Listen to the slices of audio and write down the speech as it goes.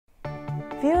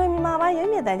VOA မြန်မာပိုင်းရု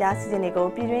ပ်မြင်သံကြားစီစဉ်တွေကို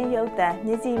ပြည်တွင်းရုပ်သံ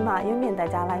မြစီမှရုပ်မြင်သံ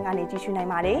ကြားလိုင်းကနေကြည့်ရှုနိုင်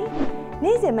ပါတယ်။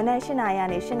နေ့စဉ်မနက်၈ နာရီက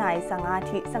နေ၈ နာရီ15အ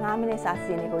ထိ15မိနစ်စာ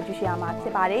စီစဉ်တွေကိုကြည့်ရှုရမှာဖြ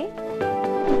စ်ပါတယ်။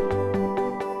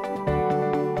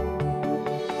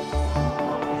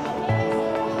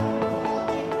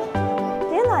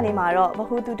နေ့မှာတော့ဗ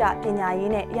ဟုသုတပညာ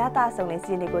ရေးနဲ့ရသဆောင်တဲ့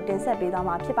စီစဉ်တွေကိုတင်ဆက်ပေးသွား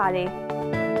မှာဖြစ်ပါတယ်။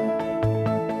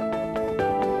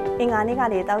အင်္ဂါနေ့က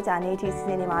နေတောက်ကြနေ့အထိစီစ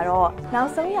ဉ်နေမှာတော့နော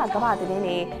က်ဆုံးရကမ္ဘာသတင်း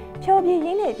တွေဖြောပြရ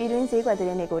င်းနဲ့ပြည်တွင်းဈေးကွက်သတ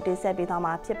င်းတွေကိုတင်ဆက်ပေးသွား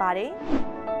မှာဖြစ်ပါတယ်။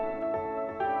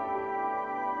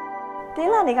တ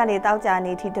င်းလာနေ့ကနေတောက်ကြ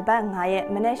နေ့အထိတပတ်9ရက်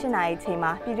မနက်8 နာရီချိန်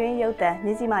မှာပြည်တွင်းရုပ်သံမြ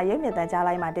စီမှရုပ်မြင်သံကြား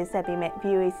လိုင်းမှာတင်ဆက်ပေးမယ့်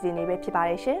VOA စီစဉ်တွေပဲဖြစ်ပါ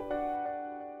တယ်ရှင်။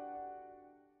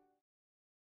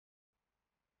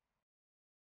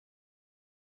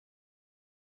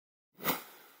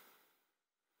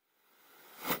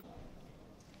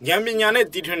ဉာဏ်ပညာနဲ့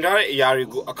တည်ထွင်ထားတဲ့အရာတွေ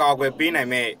ကိုအကာအကွယ်ပေးနိုင်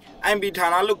မဲ့ IB ဌာ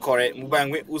နလို့ခေါ်တဲ့မူပိုင်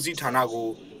ခွင့်ဦးစီးဌာနကို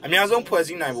အများဆုံးဖွဲ့စ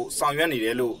ည်းနိုင်ဖို့ဆောင်ရွက်နေတ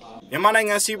ယ်လို့မြန်မာနိုင်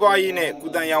ငံစီးပွားရေးနဲ့ကု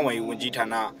သရေးဝန်ကြီးဝန်ကြီးဌာ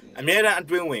နအမြဲတမ်းအ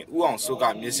တွင်းဝင်ဦးအောင်စိုးက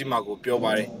မျက်စိမှကိုပြော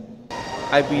ပါတယ်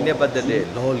။ IB နဲ့ပတ်သက်တဲ့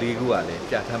law ၄ ခုကလည်း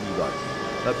ပြဋ္ဌာန်းပြီးသွားတယ်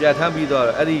။ပြဋ္ဌာန်းပြီးတော့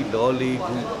အဲ့ဒီ law ၄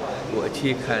 ခုကိုအခြေ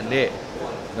ခံတဲ့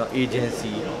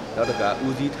agency နောက်တစ်ခါ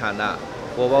ဦးစီးဌာန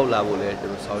ပေါ်ပေါက်လာဖို့လည်းကျွ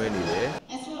န်တော်ဆောင်ရွက်နေတယ်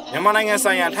။မြန်မာနိုင်ငံ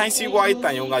ဆိုင်ရာထိုင်းစီးပွားရေးတ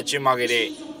န်ယုံကကျင်းပခဲ့တဲ့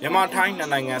မြန်မာထိုင်း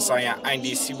နိုင်ငံဆိုင်ရာ ID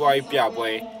စီးပွားရေးပြပွဲ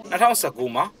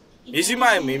2019မှာမြေစီမ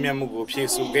ရဲ့မေးမြန်းမှုကိုဖြေ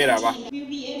ဆိုခဲ့တာပါ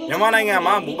မြန်မာနိုင်ငံ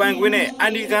မှာမူပိုင်ခွင့်နဲ့အ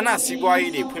န်ဒီကဏ္ဍစီးပွား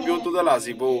ရေးတွေဖွံ့ဖြိုးတိုးတက်လာ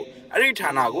စေဖို့အဲ့ဒီဌာ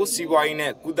နကိုစီးပွားရေး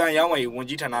နဲ့ကုသရေးဝန်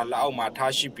ကြီးဌာနလက်အောက်မှာ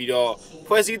ထားရှိပြီးတော့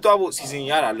ဖွဲ့စည်းသွားဖို့စီစဉ်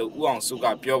ရတာလို့ဦးအောင်စုက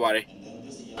ပြောပါတယ်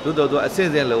။တို့တော့အဆင့်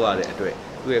ဆင့်လောက်ရတဲ့အတွက်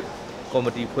သူ့ရဲ့ကော်မ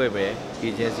တီဖွဲ့မယ်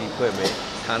agency ဖွဲ့မယ်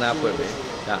ဌာနဖွဲ့မယ်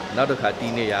ဒါနောက်တစ်ခါ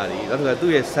တီးနေရတယ်နောက်တစ်ခါ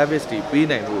သူ့ရဲ့ service တွေပေး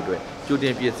နိုင်ဖို့အတွက်ကြိုတ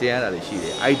င်ပြင်ဆင်ရတာတွေရှိတ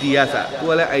ယ် IT ကစသူ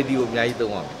ကလည်း IT ကိုအများကြီး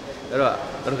သုံးအောင်အဲ့တော့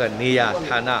နောက်တစ်ခါနေရာ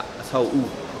ဌာနအဆောက်အဦ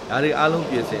ဒါတွေအားလုံး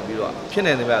ပြင်ဆင်ပြီးတော့ဖြစ်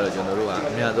နေတယ်ပြတော့ကျွန်တော်တို့က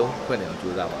အများဆုံးဖွင့်နေအောင်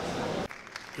ကြိုးစားပါ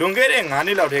လွန်ခဲ့တဲ့9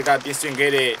နှစ်လောက်ထဲကပြင်ဆင်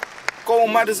ခဲ့တဲ့ကုန်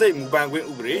အမတ်တစိတ်မူပိုင်ခွင့်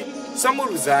ဥပဒေစက်မှု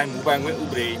လူဆိုင်မူပိုင်ခွင့်ဥ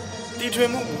ပဒေတည်ထွင်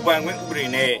မှုမူပိုင်ခွင့်ဥပဒေ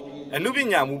နဲ့အနုပ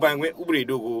ညာမူပိုင်ခွင့်ဥပဒေ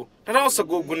တို့ကို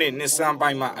2019ခုနှစ်နှစ်ဆန်းပို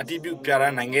င်းမှာအတည်ပြုပြဋ္ဌာ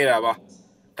န်းနိုင်ခဲ့တာပါ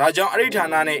ဒါကြောင့်အရိဌာ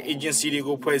နနဲ့ agency တွေ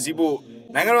ကိုဖွဲ့စည်းဖို့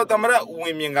နိုင်ငံတော်သမ္မတဦးဝ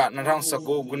င်းမြင့်က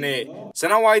2019ခုနှစ်ဇ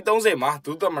န်နဝါရီ30မှာ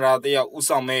ဒုသမ္မတတယောက်ဦး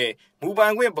ဆောင်မဲ့မူပို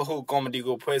င်ခွင့်ဗဟိုကော်မတီ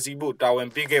ကိုဖွဲ့စည်းဖို့တာဝန်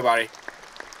ပေးခဲ့ပါတယ်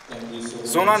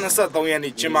။ဇွန်လ23ရက်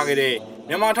နေ့ကျင်းပခဲ့တဲ့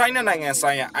မြန်မာထိုင်းနိုင်ငံ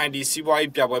ဆိုင်ရာ ID စီးပွား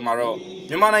ရေးပြပွဲမှာတော့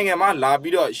မြန်မာနိုင်ငံမှာလာ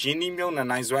ပြီးတော့ရင်းနှီးမြှုပ်နှံ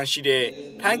နိုင်စွမ်းရှိတဲ့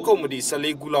ထိုင်းကုမ္ပဏီ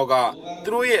14ခုလောက်ကသူ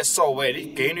တို့ရဲ့ software တွေ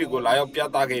game တွေကိုလာရောက်ပြ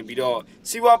သခဲ့ပြီးတော့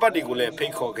စီးပွားပတ်တွေကိုလည်းဖိ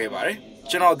တ်ခေါ်ခဲ့ပါတယ်။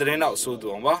ကျွန်တော်သတင်းတော့အစိုးသူ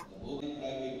အောင်ပါ။